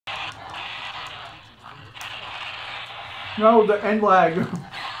No, the end lag.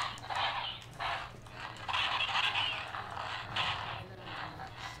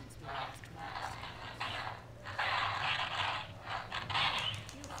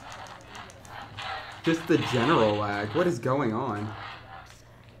 Just the general lag. What is going on?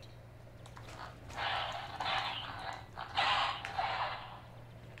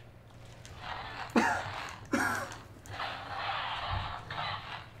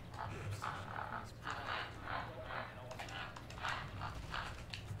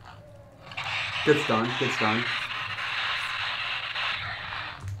 Good stun, good stun.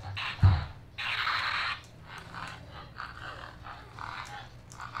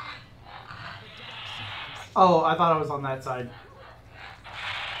 Oh, I thought I was on that side.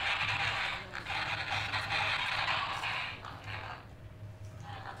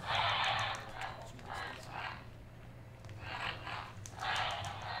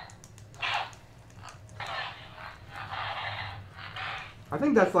 I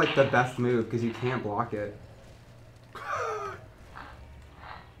think that's like the best move because you can't block it.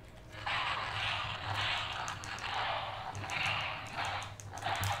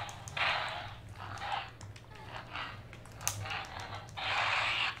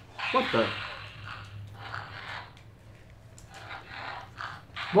 What the?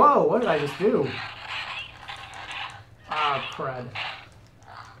 Whoa, what did I just do? Ah, crud.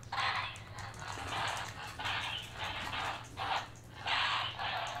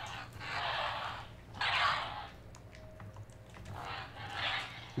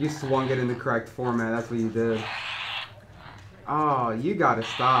 You swung it in the correct format, that's what you did. Oh, you gotta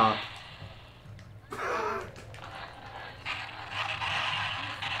stop.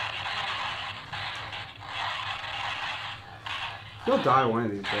 You'll die one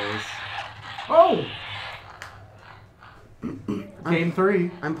of these days. Oh! Game 3.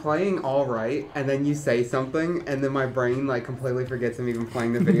 I'm playing all right, and then you say something, and then my brain like completely forgets I'm even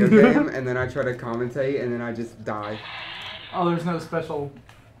playing the video game, and then I try to commentate, and then I just die. Oh, there's no special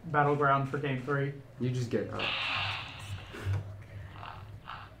battleground for Game 3. You just get up.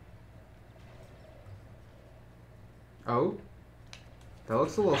 Oh? That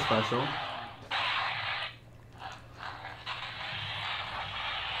looks a little special.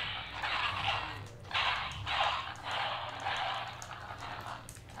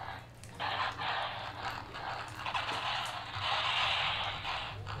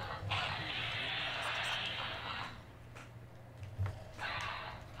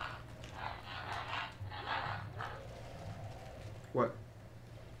 What?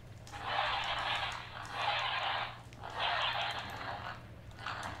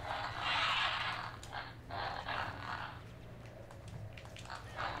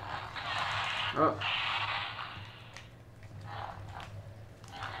 Oh.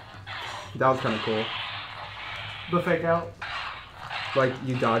 That was kind of cool. The fake out. Like,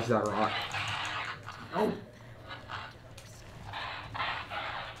 you dodged that rock. Oh.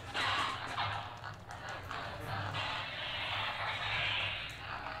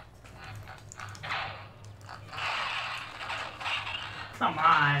 Come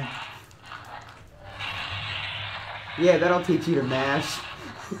on. Yeah, that'll teach you to mash.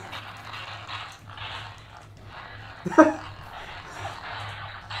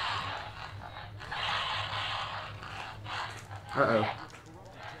 Uh-oh.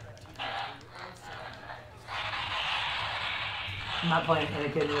 I'm not playing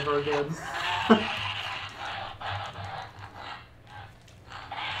Anakin ever again.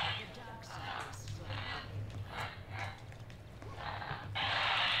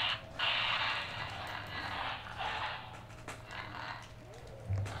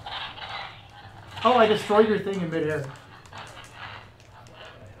 Oh, I destroyed your thing in midair.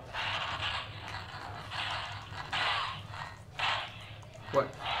 What?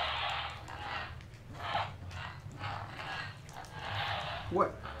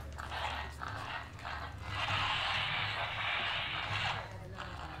 What?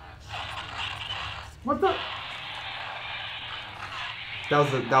 What the?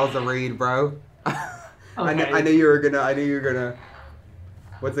 That was a read, bro. Okay. I knew you were gonna.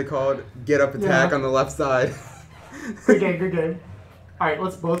 What's it called? Get up attack on the left side. Good game, good game. Alright,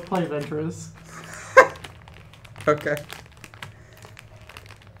 let's both play Ventress. Okay.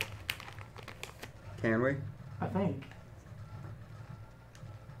 Can we? I think.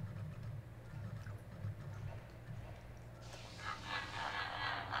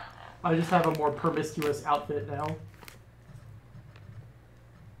 I just have a more promiscuous outfit now.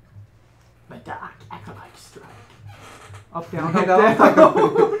 But Doc, Acolyte Strike. Up, down, up, down.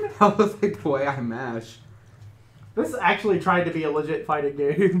 That was like the way I mash. This actually tried to be a legit fighting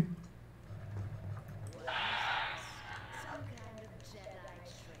game.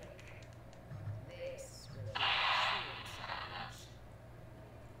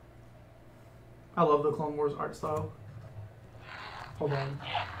 I love the Clone Wars art style. Hold on.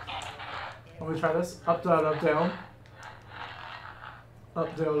 Let me try this. Up, down, up, down.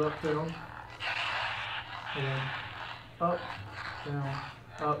 Up, down, up, down. And then up, down,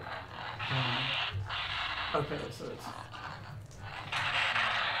 up, down. Okay, so it's...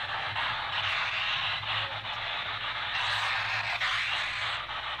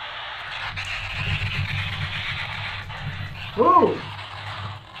 Ooh!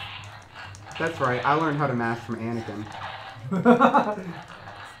 That's right. I learned how to mash from Anakin.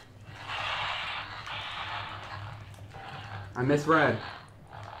 I misread.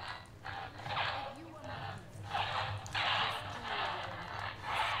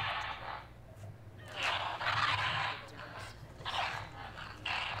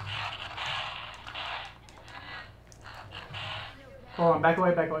 Hold on, back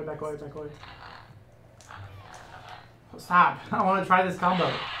away, back away, back away, back away. Stop. I want to try this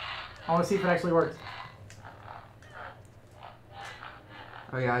combo. I want to see if it actually works.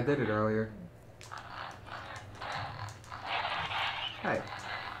 Oh yeah, I did it earlier. Hey.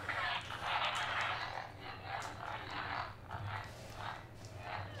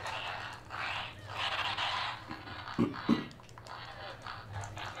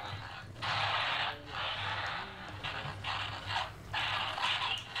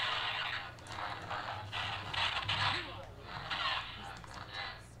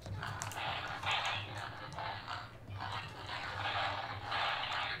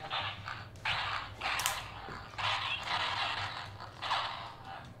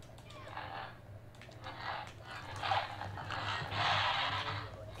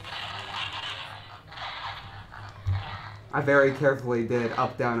 I very carefully did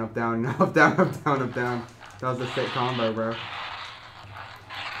up, down, up, down, up, down, up, down, up, down. That was a sick combo, bro.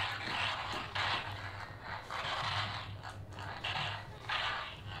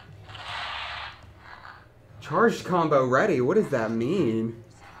 Charged combo ready? What does that mean?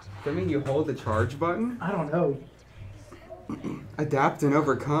 Does that mean you hold the charge button? I don't know. Adapt and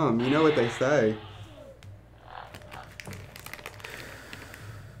overcome. You know what they say.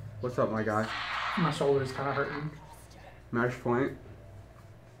 What's up, my guy? My shoulder's kind of hurting. Match point.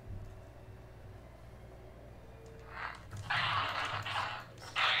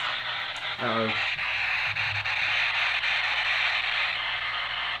 Uh-oh.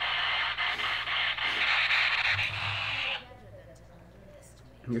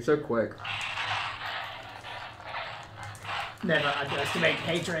 You're so quick. Never underestimate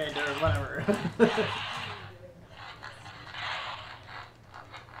hatred or whatever.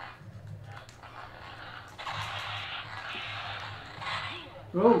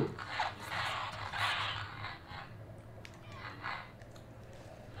 Whoa.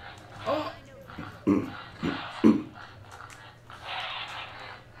 Oh.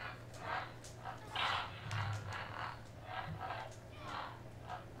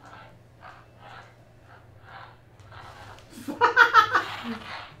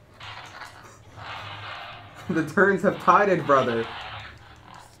 The turns have tided, brother.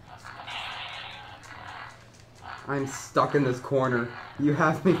 I'm stuck in this corner. You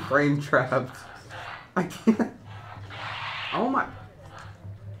have me frame trapped. I can't. Oh my.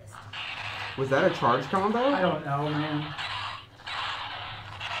 Was that a charge combo? I don't know, man.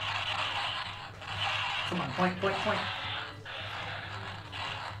 Come on, point, point, point.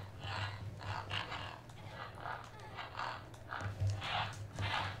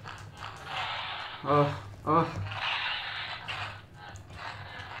 Oh, oh.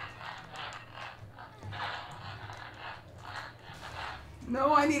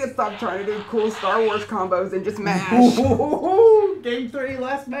 No, I need to stop trying to do cool Star Wars combos and just mash. Game 3,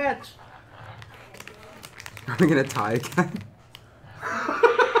 last match. Are we gonna tie again?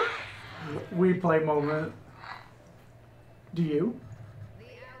 Replay moment. Do you?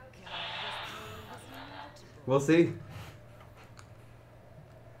 We'll see.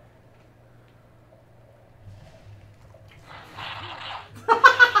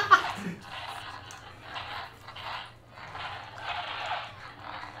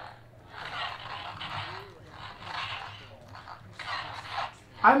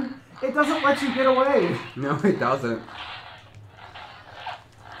 It doesn't let you get away. No, it doesn't.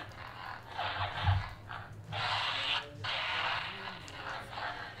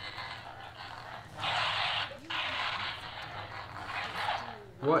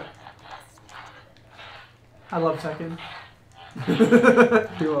 What? I love Tekken.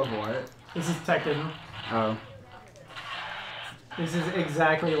 You love what? This is Tekken. Oh. This is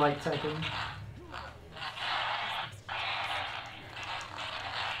exactly like Tekken.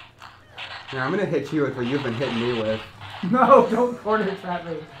 Yeah, I'm gonna hit you with what you've been hitting me with. No, don't corner trap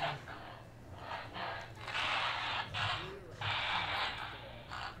me.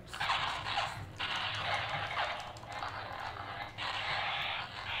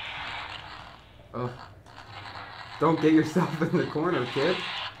 Oh. Don't get yourself in the corner, kid.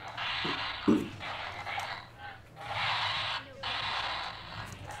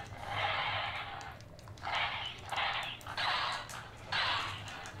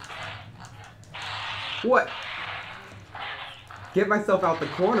 What? Get myself out the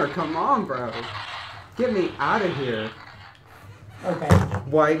corner. Come on, bro. Get me out of here. Okay.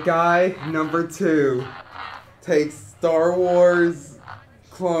 White guy number 2 takes Star Wars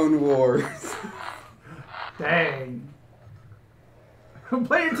Clone Wars. Dang.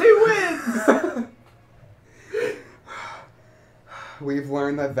 Player 2 wins! We've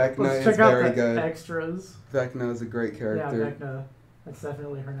learned that Vecna Let's is check out very the good. extras. Vecna is a great Yeah, character. Vecna. That's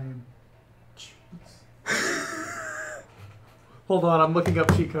definitely her name. Jeez. Hold on, I'm looking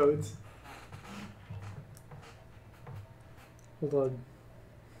up cheat codes. Hold on.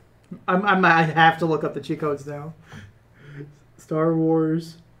 I have to look up the cheat codes now. Star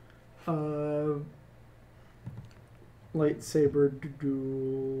Wars. Lightsaber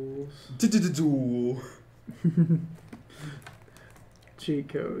duels. Duel. Cheat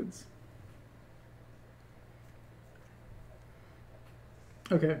codes.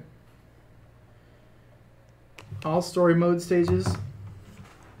 Okay. All story mode stages. A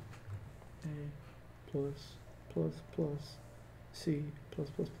plus plus plus C plus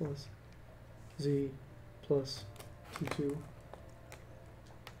plus plus Z plus T2.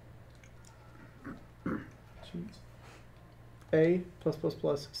 Jeez. A plus plus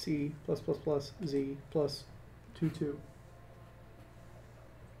plus C plus plus plus Z plus 2.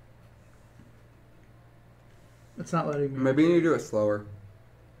 It's not letting me. Maybe you need to do it slower.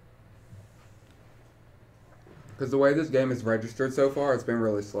 Because the way this game is registered so far, it's been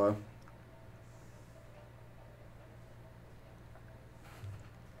really slow.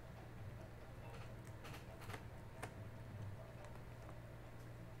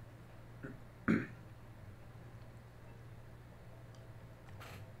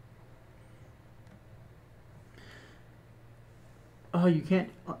 Oh, you can't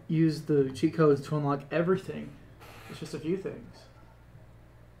use the cheat codes to unlock everything. It's just a few things.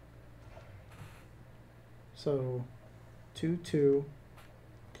 So, 2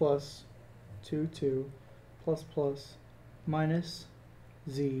 plus 2 plus plus minus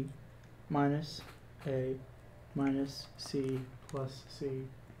Z minus A minus C plus C.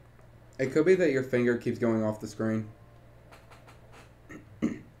 It could be that your finger keeps going off the screen.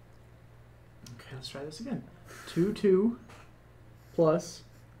 Okay, let's try this again. 2 plus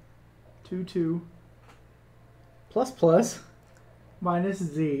 2 plus plus minus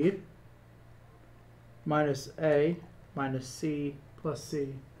Z minus A minus C plus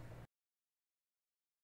C.